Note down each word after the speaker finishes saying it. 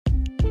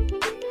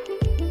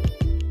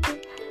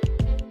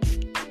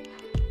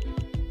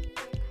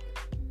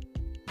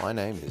My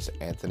name is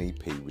Anthony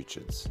P.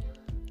 Richards.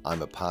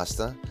 I'm a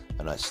pastor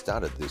and I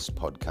started this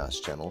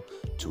podcast channel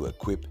to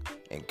equip,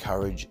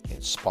 encourage,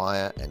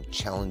 inspire and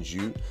challenge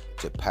you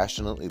to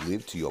passionately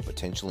live to your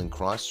potential in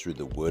Christ through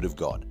the Word of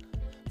God.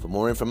 For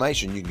more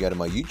information, you can go to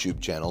my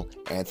YouTube channel,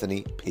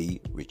 Anthony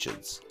P.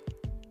 Richards.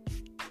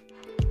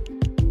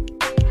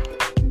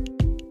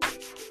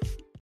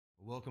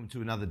 Welcome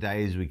to another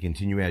day as we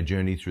continue our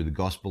journey through the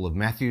Gospel of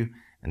Matthew.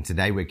 And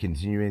today we're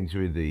continuing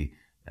through the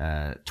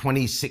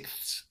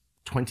 26th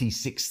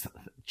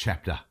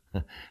chapter.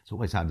 It's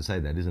always hard to say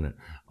that, isn't it?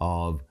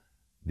 Of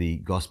the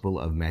Gospel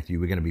of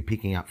Matthew. We're going to be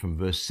picking up from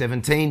verse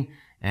 17.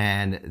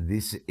 And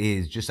this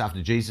is just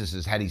after Jesus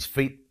has had his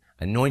feet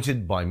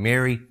anointed by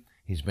Mary.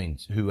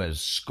 Who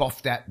has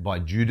scoffed at by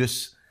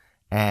Judas.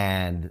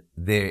 And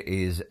there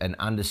is an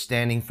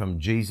understanding from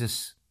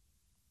Jesus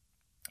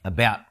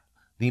about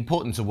the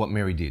importance of what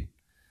Mary did.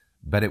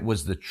 But it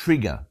was the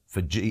trigger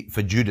for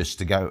Judas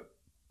to go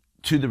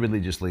to the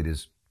religious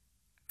leaders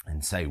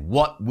and say,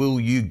 "What will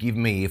you give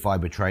me if I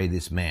betray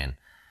this man?"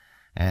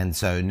 And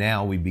so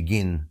now we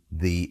begin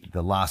the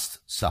Last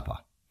Supper.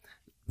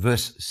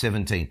 Verse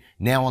 17.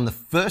 Now on the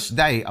first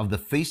day of the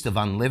Feast of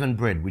Unleavened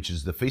Bread, which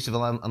is the Feast of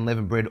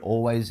Unleavened Bread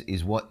always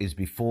is what is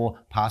before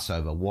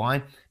Passover.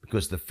 Why?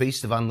 Because the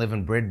Feast of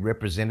Unleavened Bread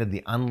represented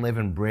the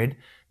unleavened bread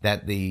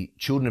that the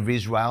children of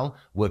Israel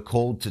were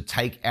called to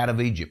take out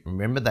of Egypt.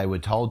 Remember, they were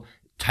told,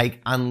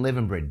 take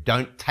unleavened bread.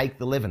 Don't take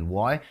the leaven.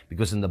 Why?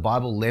 Because in the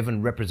Bible,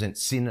 leaven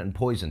represents sin and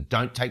poison.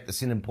 Don't take the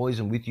sin and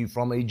poison with you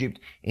from Egypt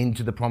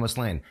into the promised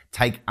land.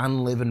 Take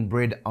unleavened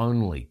bread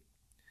only.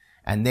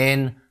 And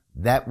then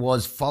that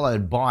was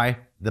followed by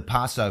the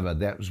Passover.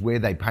 That was where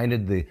they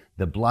painted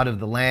the blood of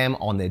the lamb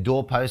on their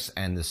doorposts,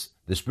 and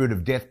the spirit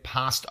of death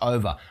passed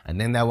over,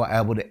 and then they were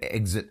able to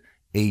exit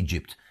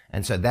Egypt.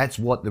 And so that's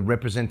what the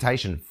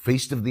representation,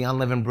 Feast of the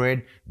Unleavened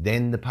Bread,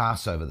 then the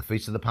Passover, the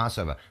Feast of the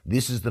Passover.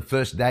 This is the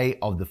first day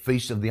of the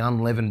Feast of the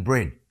Unleavened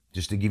Bread,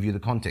 just to give you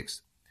the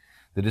context.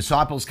 The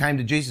disciples came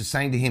to Jesus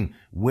saying to him,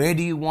 "Where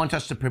do you want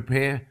us to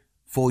prepare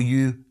for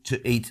you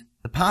to eat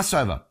the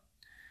Passover?"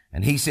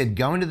 And he said,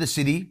 "Go into the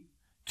city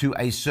to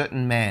a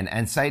certain man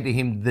and say to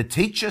him, 'The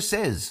teacher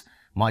says,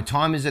 my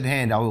time is at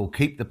hand. I will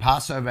keep the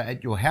Passover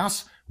at your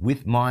house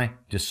with my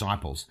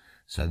disciples.'"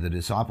 So the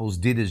disciples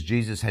did as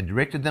Jesus had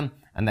directed them,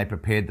 and they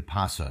prepared the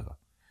Passover.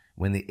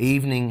 When the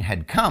evening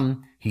had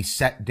come, he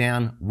sat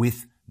down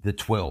with the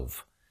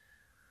 12.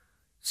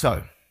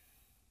 So,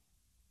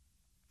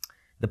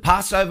 the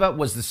Passover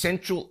was the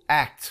central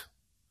act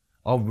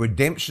of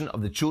redemption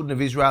of the children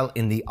of Israel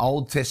in the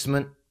Old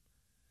Testament.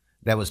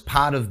 That was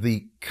part of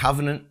the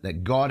covenant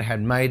that God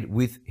had made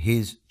with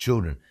his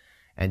children.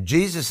 And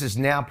Jesus is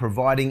now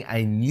providing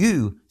a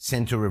new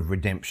center of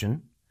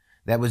redemption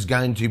that was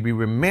going to be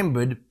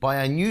remembered by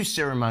a new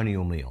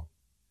ceremonial meal.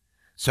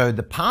 So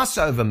the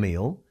Passover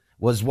meal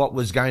was what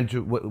was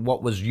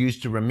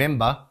used to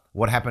remember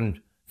what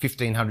happened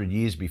 1500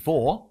 years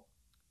before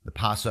the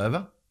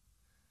Passover.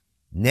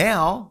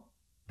 Now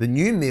the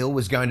new meal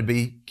was going to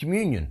be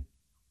communion.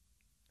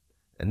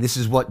 And this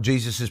is what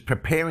Jesus is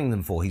preparing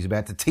them for. He's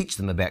about to teach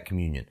them about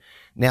communion.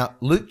 Now,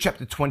 Luke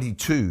chapter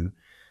 22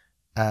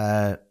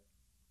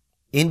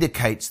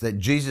 indicates that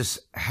Jesus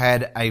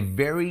had a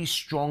very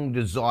strong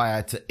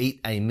desire to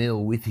eat a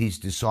meal with his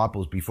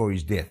disciples before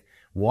his death.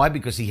 Why?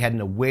 Because he had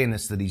an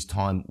awareness that his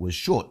time was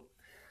short.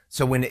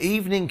 So when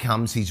evening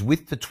comes, he's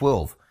with the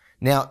 12.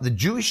 Now, the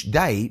Jewish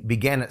day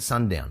began at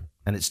sundown,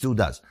 and it still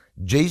does.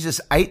 Jesus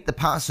ate the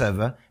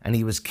Passover, and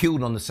he was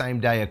killed on the same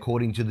day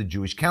according to the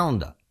Jewish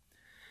calendar.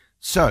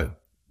 So,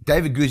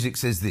 David Guzik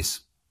says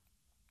this: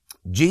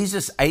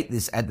 Jesus ate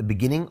this at the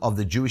beginning of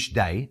the Jewish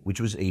day,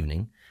 which was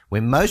evening,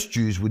 when most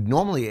Jews would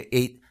normally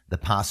eat the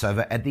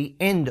Passover at the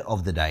end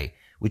of the day,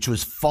 which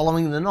was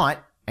following the night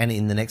and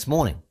in the next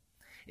morning.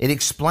 It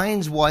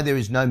explains why there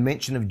is no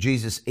mention of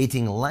Jesus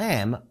eating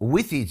lamb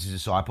with his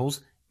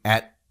disciples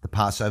at the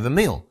Passover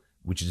meal,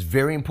 which is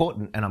very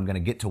important, and I'm going to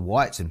get to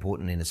why it's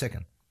important in a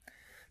second.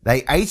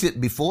 They ate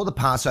it before the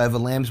Passover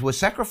lambs were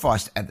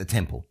sacrificed at the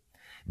temple.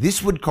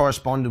 This would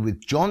correspond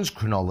with John's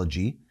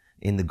chronology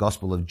in the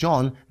Gospel of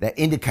John that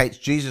indicates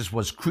Jesus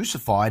was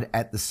crucified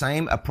at the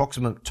same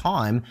approximate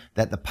time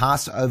that the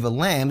Passover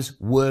lambs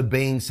were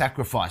being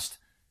sacrificed.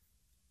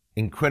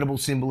 Incredible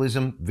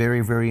symbolism,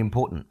 very, very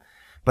important.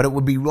 But it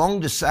would be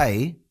wrong to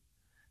say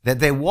that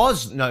there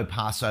was no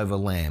Passover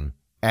lamb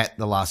at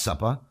the Last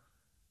Supper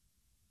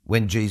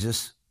when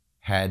Jesus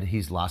had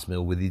his last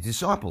meal with his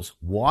disciples.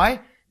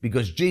 Why?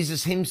 Because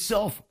Jesus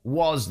himself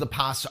was the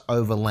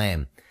Passover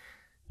lamb.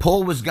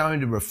 Paul was going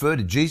to refer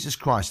to Jesus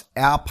Christ,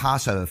 our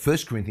Passover.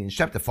 1 Corinthians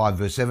chapter 5,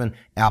 verse 7,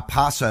 our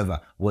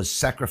Passover was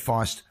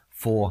sacrificed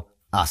for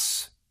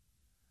us.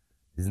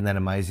 Isn't that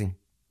amazing?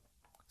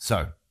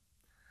 So,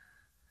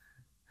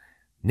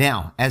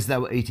 now, as they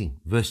were eating,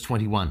 verse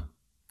 21,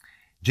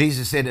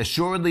 Jesus said,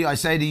 "Assuredly I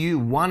say to you,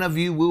 one of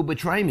you will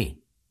betray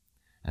me."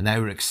 And they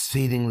were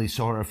exceedingly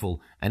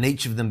sorrowful, and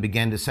each of them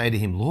began to say to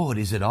him, "Lord,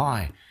 is it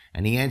I?"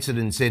 And he answered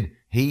and said,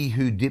 "He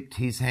who dipped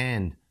his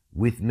hand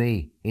with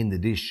me in the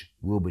dish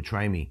will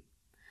betray me.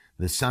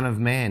 the Son of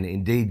Man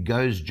indeed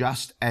goes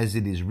just as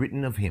it is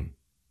written of him.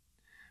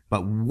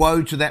 But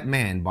woe to that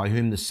man by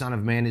whom the Son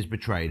of Man is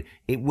betrayed.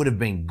 It would have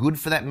been good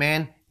for that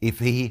man if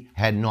he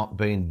had not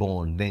been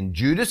born. Then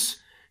Judas,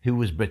 who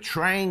was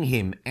betraying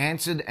him,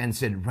 answered and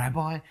said,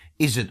 Rabbi,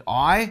 is it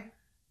I?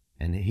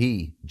 And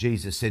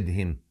Jesus, said to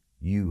him,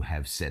 you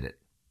have said it.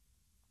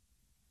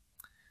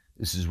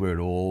 This is where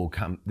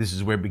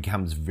it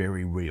becomes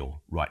very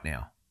real right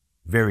now.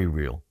 Very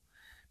real.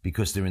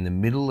 Because they're in the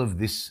middle of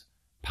this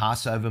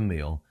Passover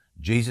meal.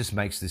 Jesus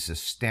makes this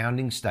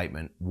astounding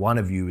statement, one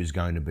of you is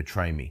going to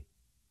betray me.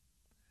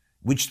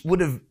 Which would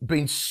have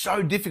been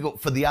so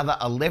difficult for the other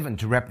 11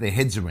 to wrap their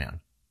heads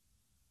around.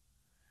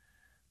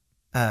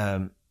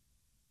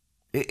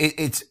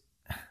 It's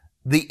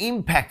the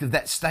impact of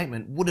that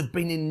statement would have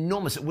been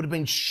enormous. It would have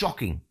been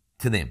shocking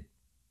to them.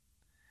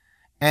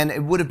 And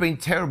it would have been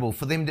terrible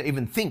for them to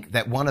even think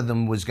that one of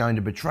them was going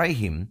to betray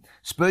him.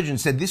 Spurgeon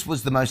said this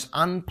was the most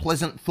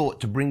unpleasant thought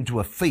to bring to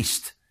a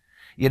feast.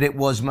 Yet it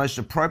was most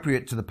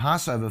appropriate to the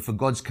Passover, for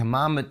God's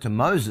commandment to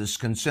Moses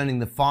concerning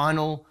the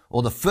final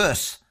or the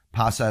first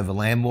Passover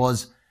lamb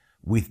was,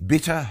 with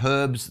bitter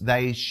herbs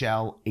they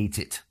shall eat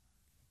it.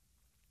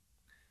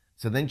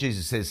 So then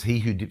Jesus says, he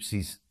who dips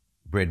his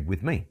bread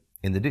with me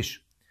in the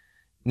dish.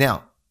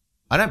 Now,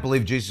 I don't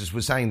believe Jesus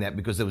was saying that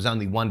because there was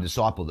only one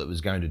disciple that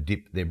was going to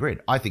dip their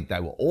bread. I think they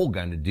were all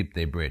going to dip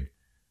their bread.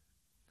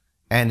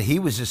 And he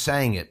was just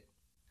saying it.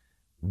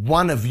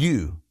 One of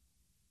you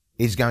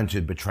is going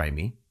to betray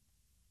me.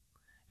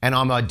 And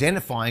I'm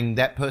identifying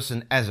that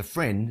person as a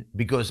friend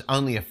because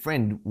only a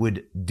friend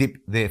would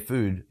dip their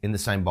food in the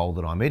same bowl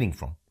that I'm eating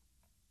from.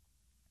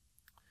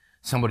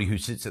 Somebody who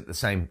sits at the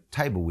same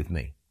table with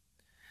me.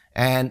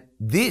 And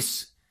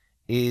this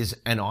is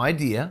an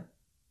idea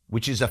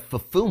which is a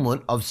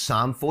fulfillment of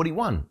Psalm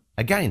 41.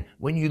 Again,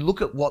 when you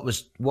look at what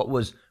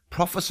was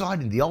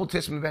prophesied in the Old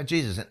Testament about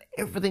Jesus, and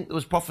everything that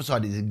was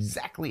prophesied is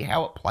exactly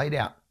how it played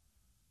out.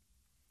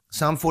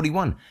 Psalm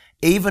 41,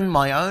 even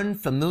my own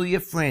familiar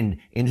friend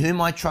in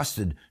whom I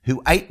trusted,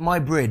 who ate my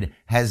bread,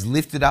 has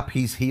lifted up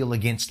his heel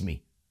against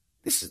me.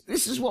 This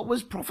is what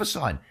was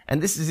prophesied,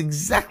 and this is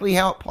exactly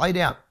how it played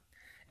out.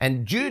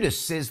 And Judas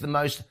says the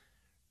most,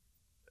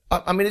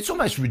 it's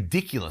almost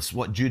ridiculous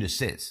what Judas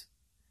says.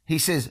 He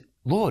says,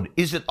 Lord,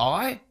 is it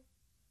I?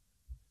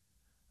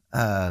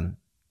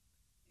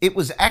 It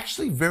was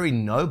actually very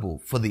noble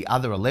for the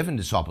other 11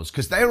 disciples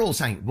because they were all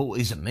saying, well,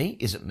 is it me?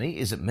 Is it me?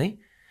 Is it me?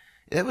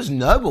 It was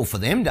noble for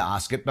them to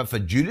ask it, but for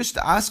Judas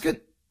to ask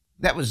it,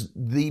 that was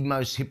the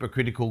most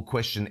hypocritical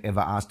question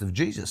ever asked of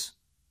Jesus.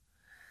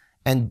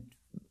 And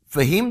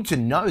for him to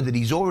know that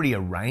he's already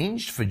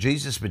arranged for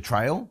Jesus'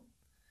 betrayal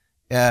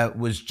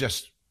was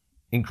just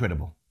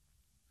incredible.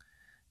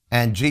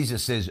 And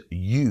Jesus says,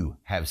 you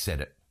have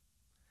said it.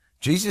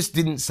 Jesus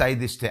didn't say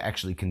this to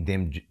actually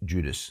condemn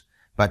Judas,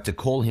 but to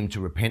call him to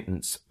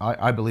repentance.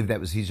 I believe that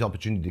was his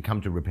opportunity to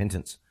come to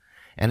repentance.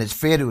 And it's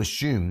fair to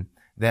assume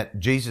that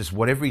Jesus,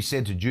 whatever he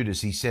said to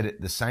Judas, he said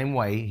it the same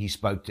way he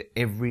spoke to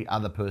every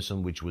other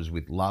person, which was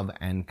with love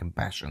and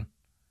compassion.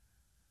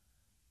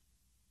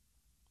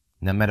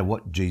 No matter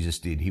what Jesus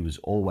did, he was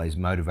always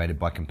motivated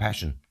by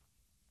compassion.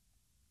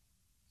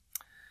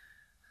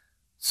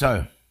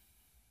 So,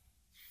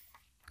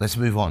 let's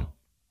move on.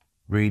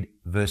 Read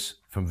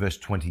from verse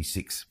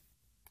 26.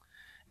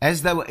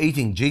 As they were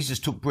eating, Jesus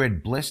took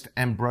bread, blessed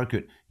and broke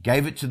it,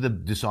 gave it to the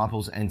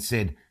disciples and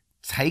said,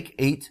 take,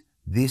 eat,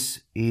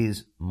 this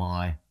is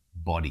my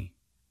body.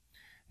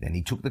 Then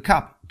he took the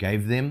cup,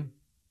 gave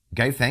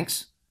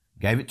thanks,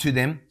 gave it to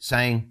them,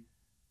 saying,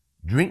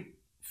 drink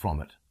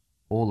from it,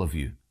 all of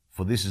you,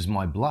 for this is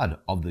my blood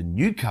of the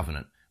new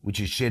covenant, which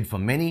is shed for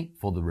many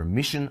for the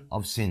remission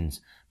of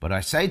sins. But I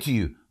say to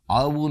you,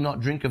 I will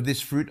not drink of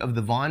this fruit of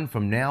the vine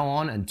from now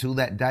on until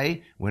that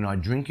day when I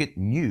drink it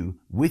new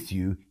with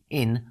you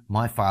in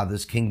my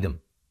Father's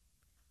kingdom.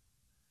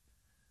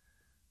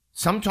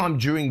 Sometime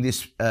during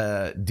this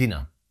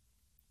dinner,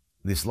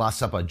 this Last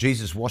Supper,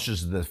 Jesus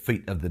washes the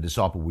feet of the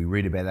disciple. We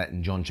read about that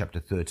in John chapter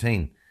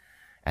 13.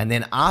 And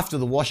then after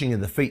the washing of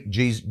the feet,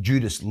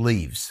 Judas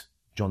leaves,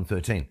 John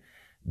 13.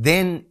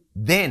 Then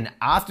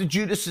after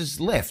Judas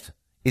has left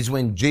is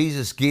when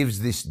Jesus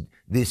gives this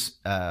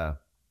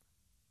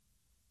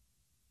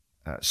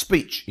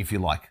speech, if you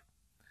like,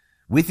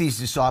 with his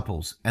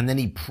disciples, and then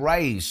he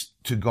prays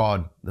to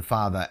God the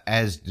Father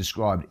as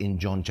described in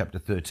John chapter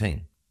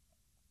 13.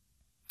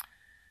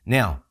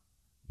 Now,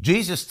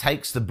 Jesus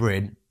takes the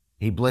bread,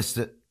 he blessed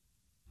it,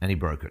 and he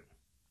broke it.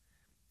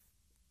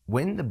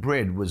 When the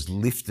bread was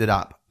lifted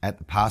up at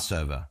the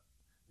Passover,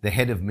 the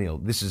head of meal,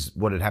 this is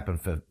what had happened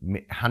for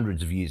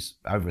hundreds of years,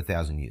 over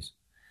 1,000 years.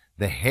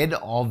 The head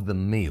of the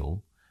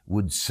meal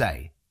would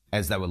say,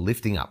 as they were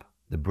lifting up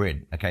the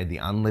bread, the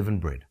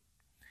unleavened bread,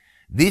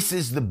 this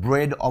is the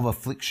bread of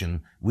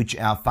affliction which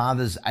our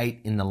fathers ate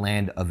in the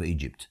land of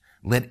Egypt.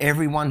 Let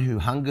everyone who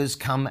hungers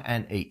come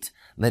and eat.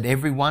 Let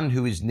everyone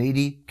who is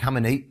needy come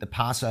and eat the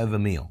Passover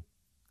meal.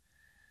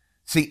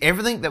 See,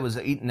 everything that was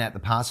eaten at the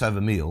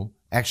Passover meal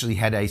actually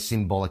had a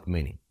symbolic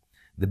meaning.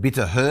 The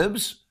bitter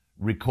herbs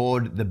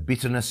record the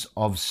bitterness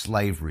of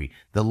slavery.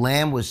 The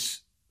lamb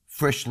was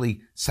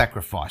freshly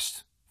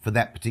sacrificed for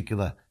that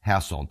particular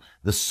household.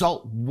 The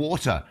salt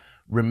water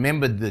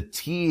remembered the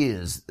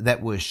tears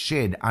that were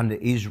shed under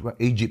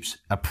Egypt's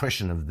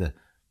oppression of the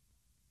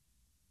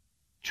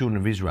children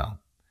of Israel.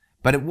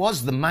 But it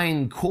was the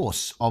main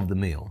course of the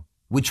meal,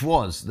 which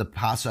was the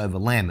Passover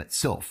lamb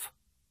itself,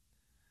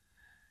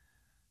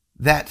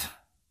 that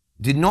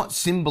did not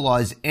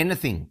symbolize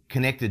anything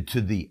connected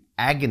to the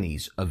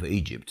agonies of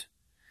Egypt.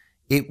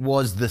 It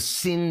was the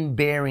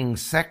sin-bearing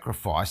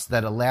sacrifice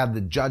that allowed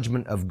the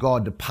judgment of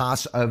God to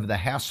pass over the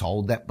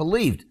household that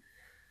believed.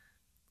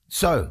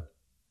 So,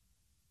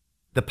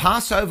 the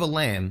Passover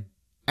lamb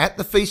at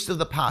the feast of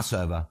the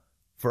Passover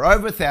for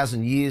over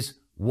 1,000 years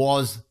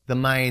was the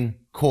main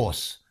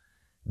course.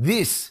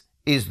 This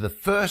is the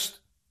first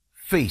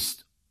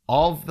feast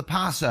of the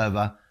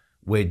Passover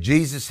where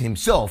Jesus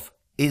himself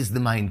is the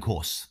main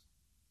course.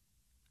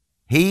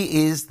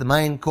 He is the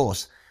main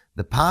course.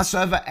 The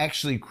Passover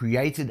actually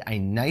created a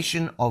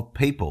nation of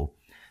people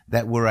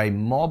that were a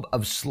mob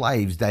of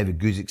slaves, David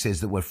Guzik says,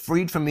 that were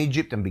freed from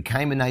Egypt and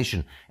became a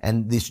nation.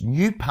 And this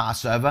new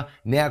Passover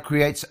now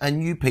creates a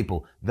new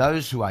people,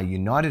 those who are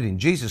united in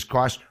Jesus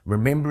Christ,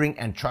 remembering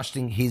and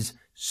trusting his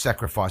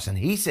sacrifice. And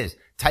he says,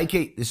 take,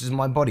 eat, this is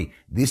my body,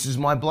 this is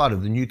my blood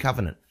of the new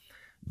covenant.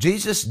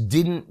 Jesus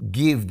didn't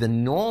give the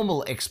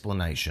normal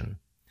explanation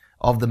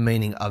of the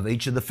meaning of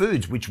each of the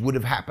foods, which would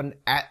have happened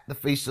at the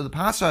feast of the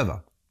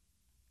Passover.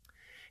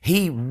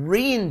 He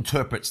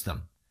reinterprets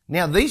them.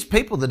 Now, these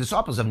people, the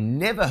disciples, have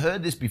never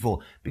heard this before,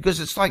 because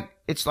it's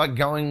like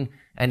going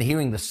and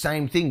hearing the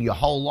same thing your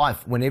whole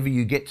life whenever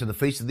you get to the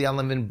Feast of the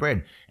Unleavened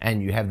Bread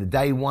and you have the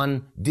day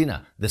one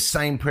dinner. The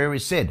same prayer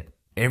is said.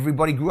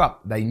 Everybody grew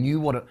up. They knew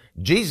what it...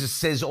 Jesus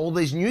says all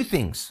these new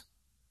things.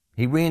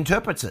 He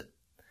reinterprets it.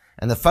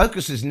 And the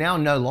focus is now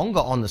no longer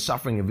on the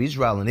suffering of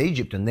Israel in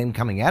Egypt and them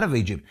coming out of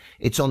Egypt.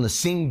 It's on the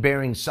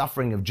sin-bearing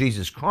suffering of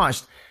Jesus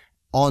Christ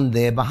on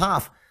their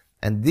behalf.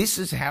 And this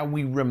is how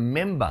we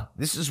remember.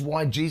 This is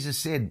why Jesus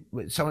said,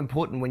 it's so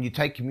important when you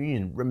take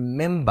communion,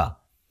 remember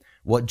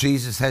what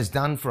Jesus has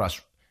done for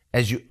us.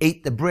 As you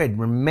eat the bread,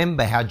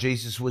 remember how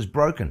Jesus was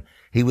broken.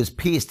 He was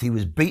pierced. He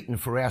was beaten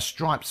for our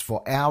stripes,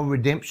 for our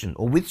redemption,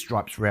 or with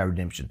stripes for our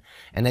redemption.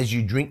 And as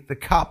you drink the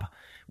cup,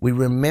 we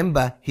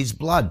remember his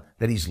blood,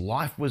 that his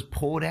life was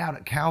poured out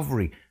at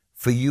Calvary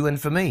for you and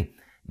for me.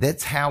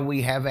 That's how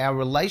we have our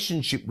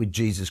relationship with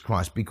Jesus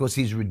Christ, because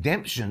his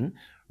redemption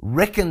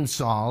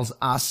reconciles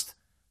us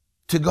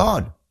to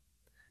God.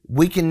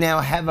 We can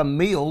now have a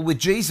meal with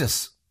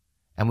Jesus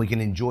and we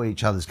can enjoy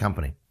each other's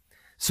company.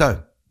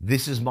 So,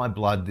 this is my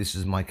blood, this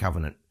is my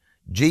covenant.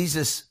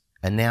 Jesus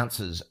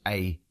announces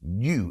a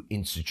new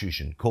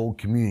institution called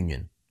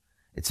communion.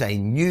 It's a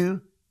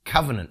new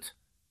covenant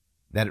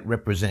that it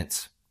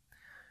represents.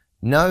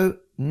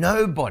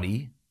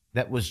 Nobody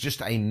that was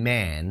just a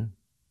man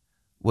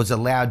was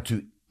allowed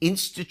to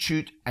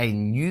institute a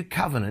new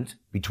covenant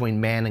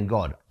between man and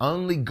God.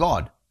 Only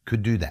God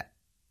could do that.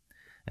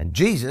 And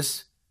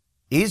Jesus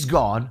is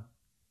God,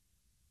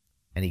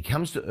 and he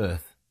comes to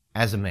earth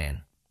as a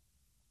man.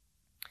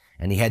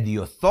 And he had the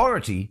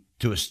authority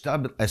to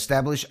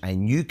establish a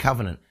new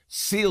covenant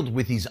sealed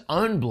with his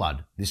own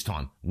blood this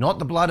time, not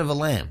the blood of a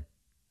lamb.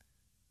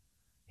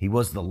 He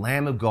was the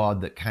Lamb of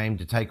God that came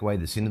to take away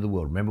the sin of the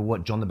world. Remember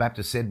what John the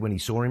Baptist said when he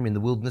saw him in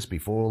the wilderness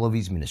before all of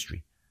his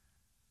ministry.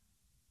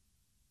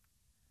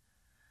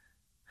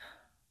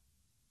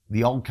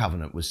 The old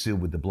covenant was sealed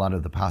with the blood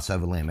of the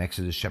Passover lamb.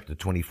 Exodus chapter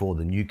 24,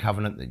 the new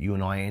covenant that you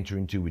and I enter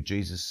into with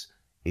Jesus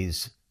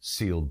is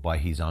sealed by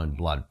his own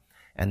blood.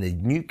 And the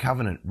new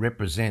covenant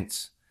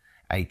represents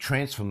a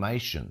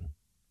transformation,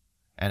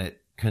 and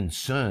it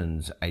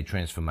concerns a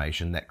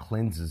transformation that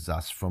cleanses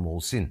us from all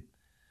sin.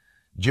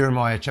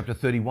 Jeremiah chapter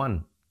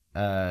 31,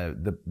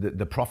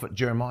 the prophet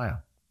Jeremiah,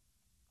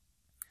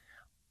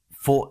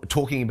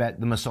 talking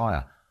about the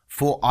Messiah.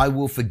 For I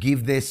will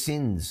forgive their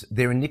sins,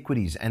 their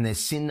iniquities, and their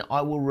sin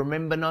I will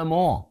remember no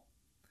more.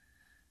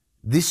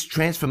 This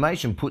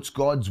transformation puts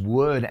God's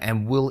word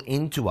and will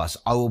into us.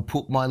 I will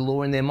put my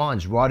law in their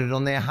minds, write it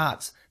on their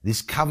hearts.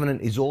 This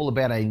covenant is all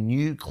about a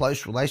new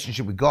close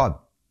relationship with God.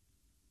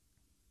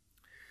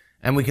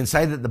 And we can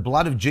say that the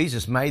blood of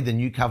Jesus made the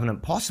new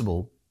covenant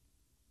possible,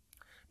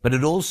 but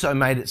it also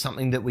made it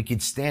something that we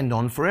could stand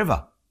on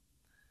forever.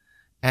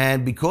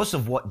 And because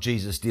of what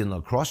Jesus did on the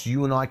cross,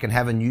 you and I can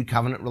have a new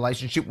covenant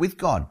relationship with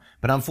God.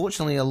 But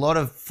unfortunately, a lot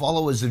of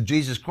followers of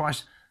Jesus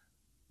Christ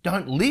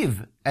don't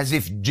live as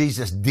if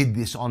Jesus did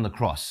this on the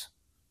cross.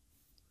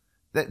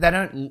 They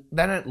don't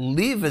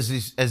live as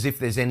if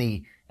there's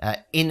any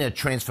inner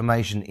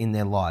transformation in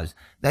their lives.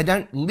 They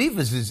don't live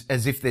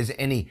as if there's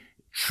any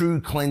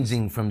true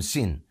cleansing from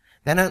sin.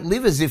 They don't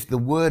live as if the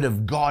word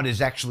of God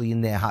is actually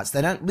in their hearts.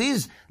 They don't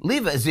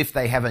live as if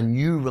they have a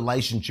new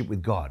relationship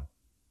with God.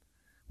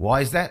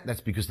 Why is that?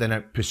 That's because they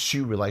don't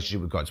pursue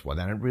relationship with God. It's why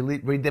they don't really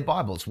read their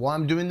Bible. It's why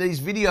I'm doing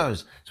these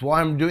videos. It's why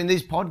I'm doing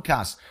these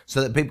podcasts,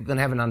 so that people can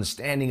have an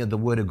understanding of the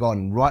word of God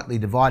and rightly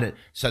divide it,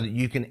 so that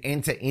you can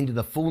enter into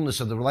the fullness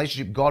of the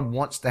relationship God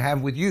wants to have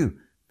with you.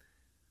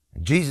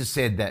 Jesus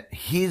said that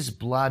his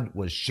blood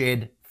was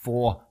shed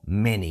for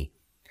many.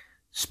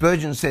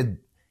 Spurgeon said,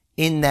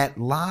 in that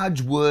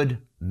large word,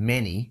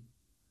 many,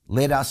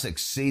 let us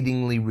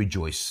exceedingly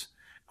rejoice.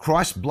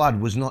 Christ's blood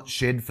was not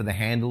shed for the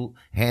handful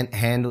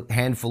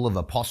of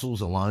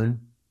apostles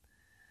alone.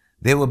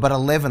 There were but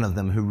 11 of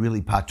them who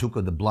really partook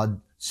of the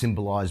blood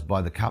symbolized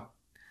by the cup.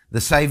 The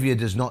Savior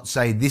does not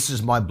say, this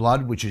is my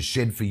blood which is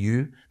shed for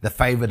you, the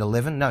favored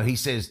 11. No, he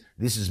says,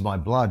 this is my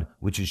blood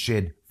which is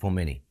shed for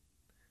many.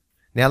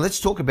 Now let's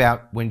talk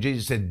about when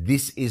Jesus said,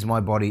 this is my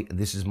body,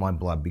 this is my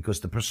blood, because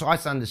the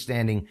precise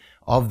understanding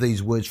of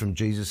these words from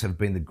Jesus have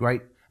been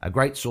a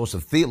great source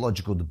of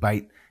theological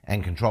debate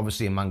and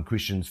controversy among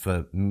Christians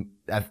for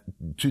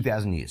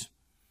 2,000 years.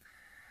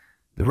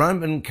 The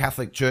Roman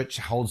Catholic Church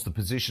holds the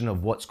position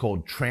of what's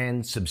called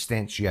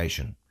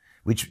transubstantiation,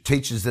 which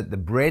teaches that the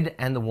bread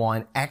and the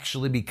wine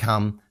actually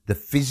become the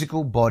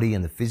physical body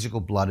and the physical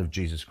blood of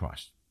Jesus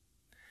Christ.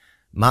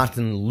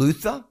 Martin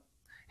Luther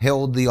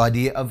held the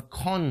idea of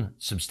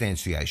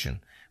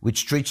consubstantiation,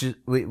 which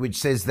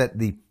says that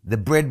the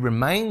bread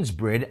remains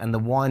bread and the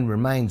wine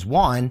remains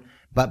wine,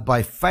 but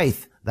by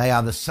faith they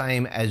are the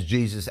same as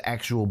Jesus'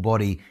 actual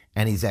body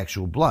and his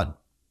actual blood.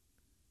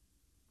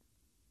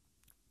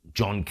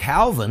 John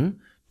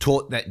Calvin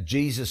taught that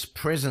Jesus'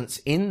 presence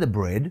in the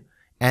bread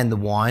and the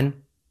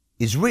wine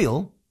is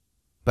real,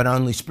 but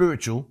only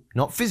spiritual,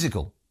 not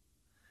physical.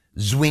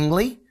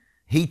 Zwingli,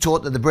 he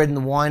taught that the bread and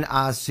the wine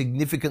are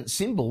significant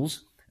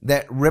symbols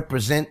that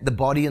represent the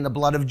body and the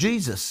blood of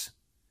Jesus.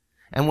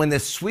 And when the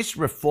Swiss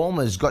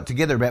reformers got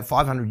together about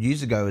 500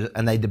 years ago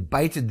and they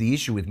debated the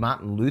issue with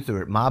Martin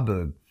Luther at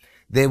Marburg,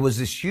 there was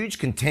this huge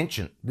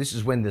contention. This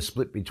is when the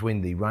split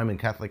between the Roman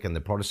Catholic and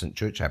the Protestant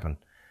church happened.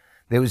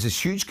 There was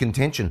this huge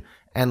contention,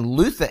 and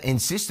Luther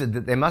insisted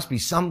that there must be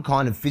some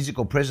kind of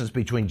physical presence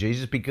between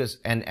Jesus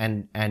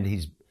and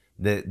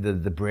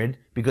the bread,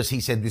 because he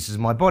said, this is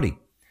my body.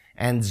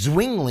 And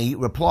Zwingli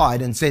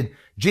replied and said,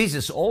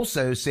 Jesus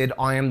also said,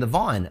 I am the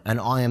vine and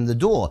I am the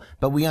door,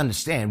 but we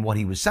understand what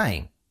he was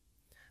saying.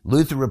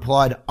 Luther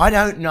replied, I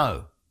don't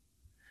know,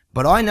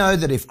 but I know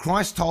that if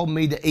Christ told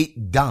me to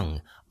eat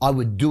dung, I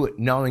would do it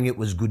knowing it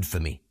was good for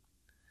me.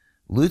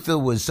 Luther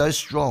was so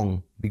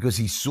strong because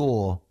he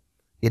saw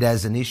it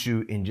as an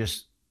issue in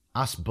just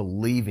us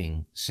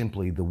believing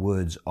simply the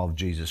words of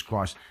Jesus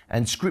Christ.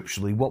 And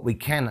scripturally, what we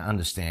can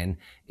understand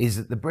is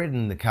that the bread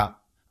and the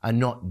cup are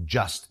not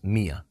just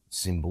mere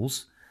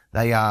symbols.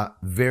 They are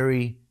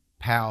very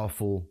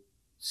powerful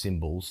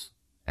symbols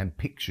and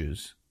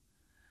pictures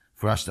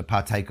for us to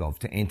partake of,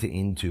 to enter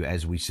into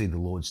as we see the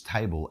Lord's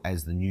table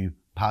as the new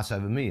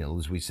Passover meal,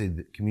 as we see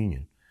the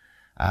communion.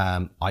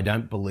 I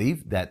don't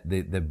believe that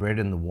the bread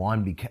and the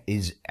wine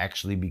is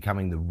actually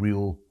becoming the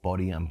real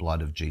body and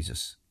blood of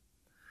Jesus.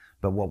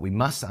 But what we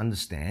must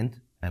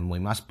understand and we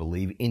must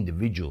believe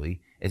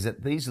individually is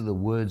that these are the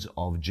words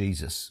of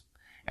Jesus.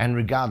 And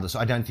regardless,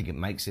 I don't think it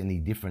makes any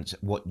difference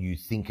what you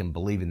think and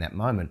believe in that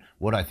moment.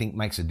 What I think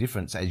makes a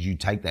difference as you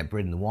take that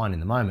bread and the wine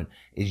in the moment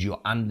is your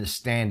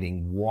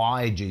understanding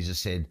why Jesus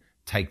said,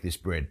 take this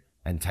bread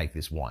and take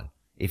this wine.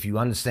 If you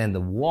understand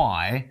the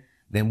why,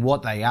 then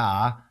what they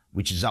are,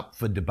 which is up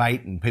for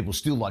debate, and people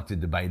still like to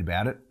debate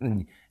about it,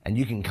 and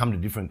you can come to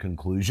different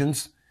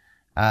conclusions,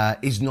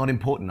 is not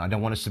important. I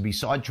don't want us to be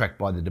sidetracked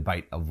by the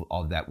debate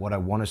of that. What I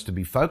want us to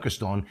be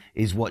focused on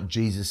is what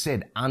Jesus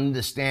said.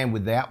 Understand,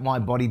 without my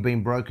body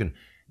being broken,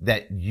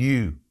 that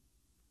you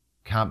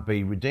can't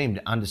be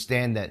redeemed.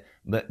 Understand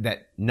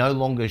that no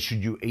longer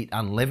should you eat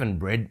unleavened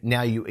bread.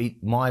 Now you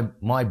eat my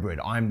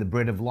bread. I am the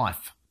bread of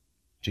life,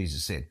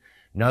 Jesus said.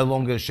 No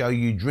longer shall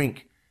you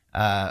drink,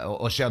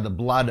 or shall the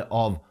blood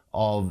of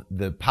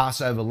the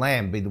Passover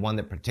lamb be the one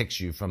that protects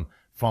you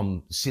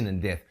from sin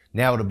and death.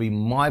 Now it'll be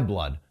my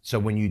blood. So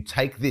when you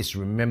take this,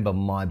 remember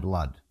my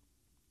blood.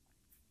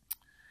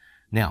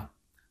 Now,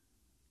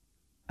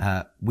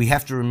 we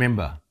have to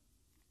remember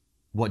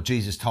what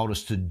Jesus told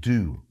us to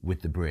do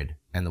with the bread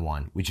and the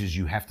wine, which is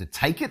you have to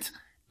take it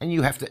and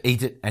you have to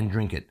eat it and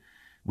drink it,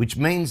 which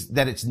means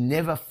that it's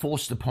never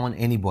forced upon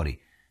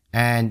anybody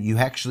and you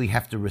actually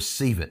have to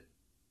receive it.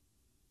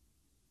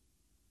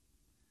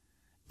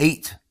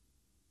 Eat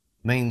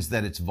means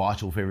that it's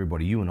vital for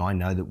everybody. You and I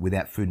know that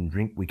without food and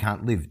drink, we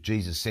can't live.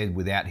 Jesus said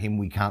without him,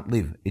 we can't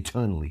live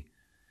eternally.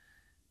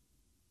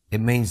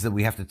 It means that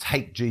we have to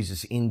take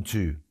Jesus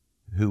into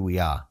who we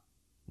are.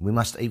 We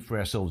must eat for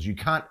ourselves. You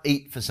can't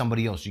eat for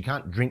somebody else. You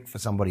can't drink for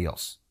somebody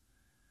else.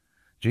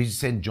 Jesus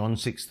said, John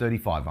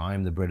 6:35, I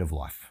am the bread of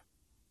life.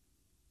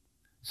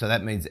 So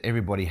that means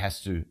everybody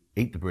has to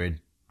eat the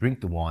bread,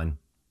 drink the wine,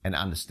 and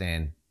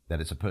understand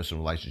that it's a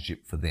personal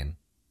relationship for them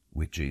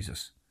with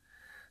Jesus.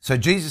 So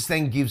Jesus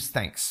then gives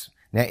thanks.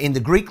 Now, in the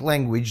Greek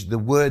language, the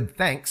word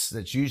thanks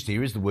that's used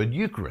here is the word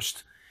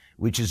Eucharist,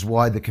 which is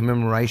why the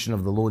commemoration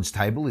of the Lord's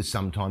table is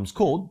sometimes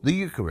called the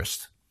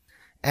Eucharist.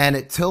 And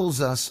it tells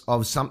us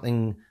of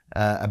something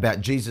about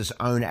Jesus'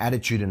 own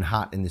attitude and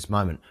heart in this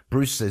moment.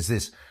 Bruce says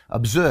this,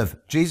 observe,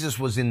 Jesus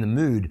was in the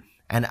mood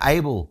and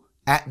able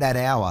at that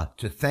hour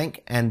to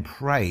thank and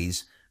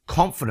praise,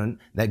 confident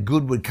that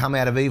good would come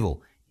out of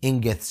evil. in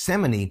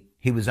Gethsemane,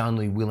 he was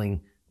only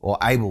willing or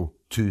able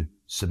to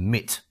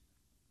submit.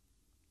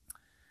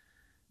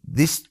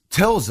 This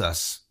tells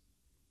us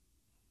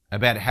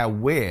about how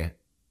we're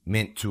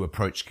meant to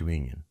approach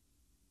communion.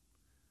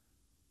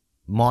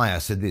 Maya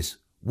said this,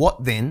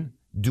 "What then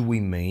do we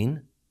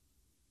mean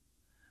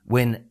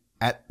when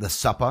at the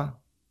supper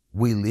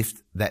we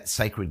lift that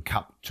sacred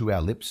cup to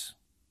our lips?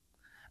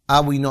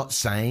 Are we not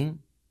saying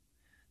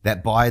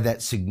that by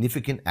that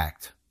significant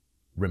act,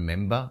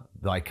 remember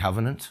thy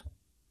covenant?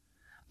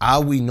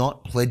 Are we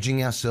not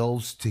pledging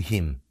ourselves to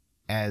him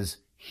as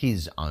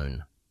his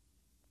own?"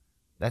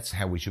 That's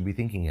how we should be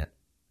thinking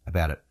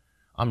about it.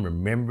 I'm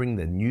remembering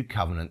the new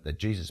covenant that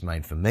Jesus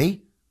made for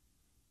me,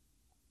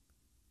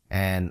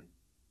 and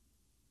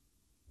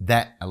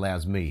that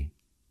allows me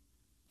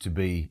to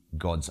be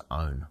God's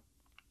own.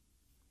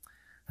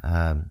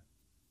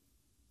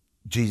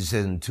 Jesus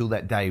said, "Until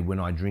that day when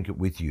I drink it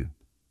with you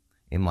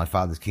in my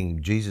Father's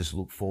kingdom." Jesus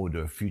looked forward to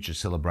a future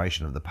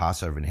celebration of the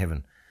Passover in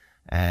heaven,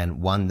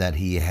 and one that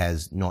he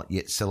has not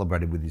yet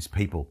celebrated with his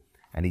people.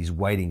 And he's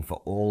waiting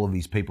for all of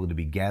his people to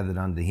be gathered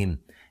under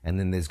him. And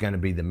then there's going to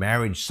be the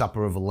marriage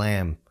supper of a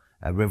lamb,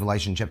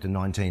 Revelation chapter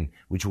 19,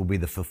 which will be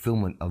the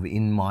fulfillment of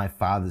in my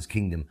Father's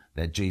kingdom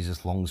that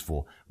Jesus longs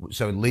for.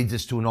 So it leads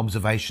us to an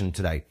observation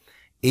today.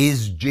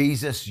 Is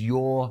Jesus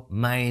your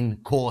main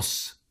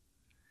course?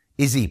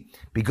 Is he?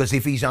 Because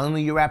if he's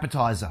only your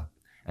appetizer,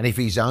 and if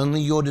he's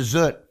only your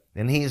dessert,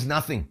 then he is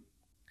nothing.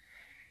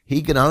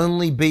 He can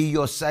only be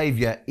your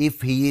savior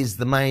if he is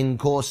the main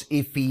course,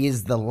 if he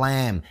is the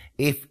lamb,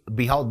 if,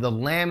 behold, the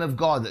Lamb of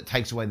God that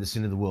takes away the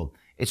sin of the world.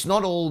 It's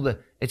not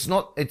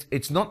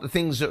the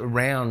things that are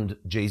around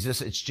Jesus,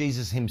 it's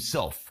Jesus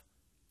himself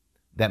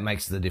that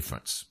makes the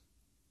difference.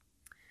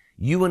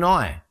 You and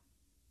I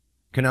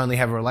can only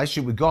have a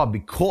relationship with God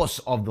because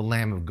of the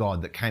Lamb of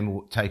God that came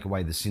to take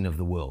away the sin of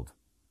the world.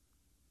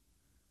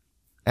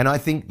 And I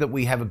think that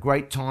we have a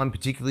great time,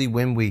 particularly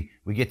when we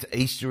get to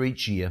Easter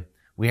each year.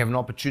 We have an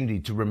opportunity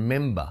to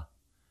remember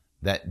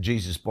that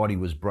Jesus' body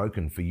was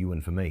broken for you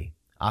and for me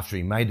after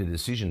he made a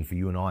decision for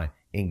you and I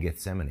in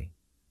Gethsemane.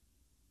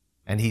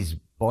 And his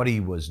body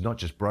was not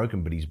just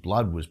broken, but his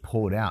blood was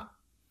poured out.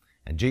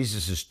 And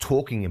Jesus is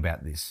talking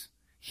about this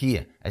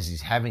here as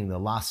he's having the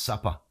Last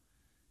Supper,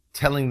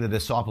 telling the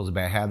disciples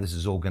about how this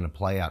is all going to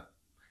play out.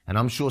 And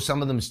I'm sure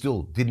some of them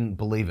still didn't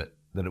believe it,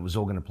 that it was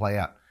all going to play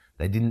out.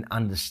 They didn't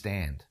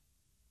understand.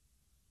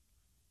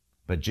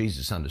 But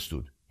Jesus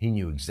understood. He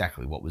knew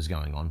exactly what was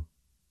going on.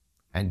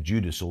 And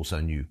Judas also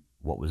knew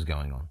what was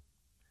going on.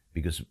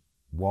 Because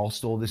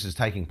whilst all this is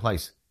taking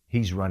place,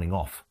 he's running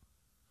off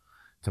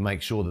to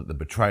make sure that the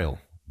betrayal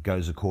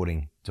goes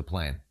according to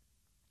plan.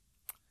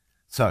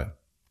 So,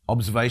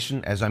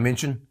 observation, as I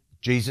mentioned,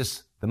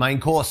 Jesus, the main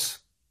course.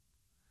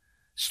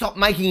 Stop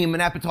making him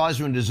an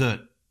appetizer and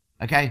dessert.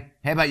 Okay?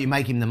 How about you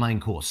make him the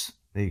main course?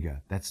 There you go.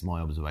 That's my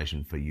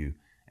observation for you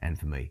and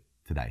for me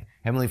today.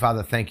 Heavenly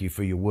Father, thank you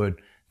for your word.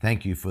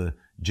 Thank you for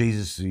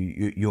Jesus,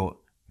 your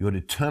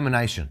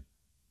determination,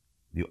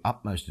 your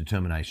utmost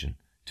determination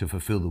to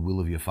fulfill the will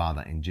of your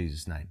Father. In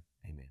Jesus' name,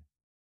 amen.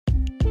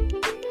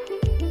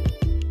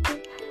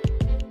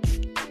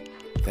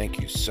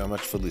 Thank you so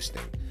much for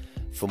listening.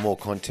 For more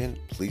content,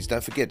 please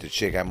don't forget to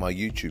check out my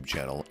YouTube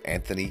channel,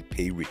 Anthony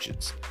P.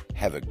 Richards.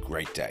 Have a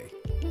great day.